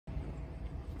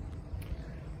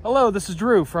Hello, this is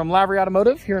Drew from Lavery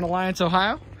Automotive here in Alliance,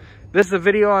 Ohio. This is a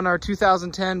video on our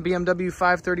 2010 BMW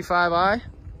 535i.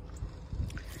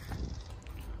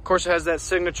 Of course, it has that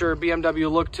signature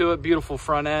BMW look to it, beautiful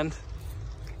front end,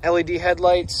 LED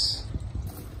headlights.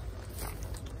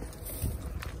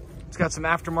 It's got some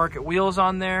aftermarket wheels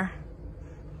on there.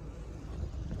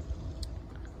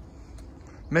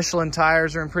 Michelin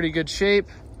tires are in pretty good shape.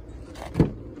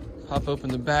 Pop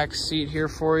open the back seat here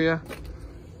for you.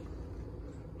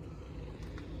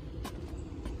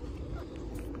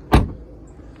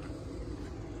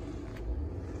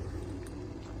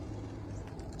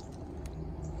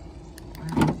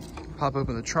 Pop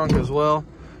open the trunk as well.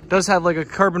 Does have like a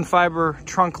carbon fiber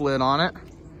trunk lid on it.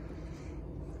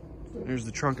 There's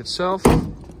the trunk itself.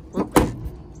 Whoop.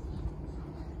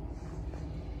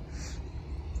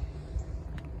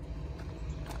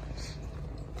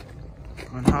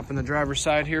 And hop in the driver's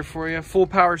side here for you. Full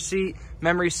power seat,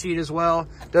 memory seat as well.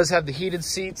 Does have the heated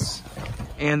seats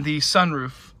and the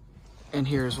sunroof in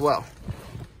here as well.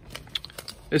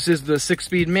 This is the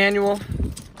 6-speed manual.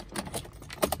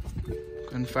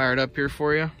 And fire it up here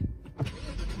for you.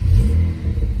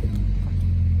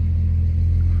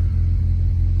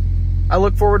 I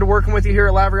look forward to working with you here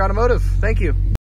at Lavery Automotive. Thank you.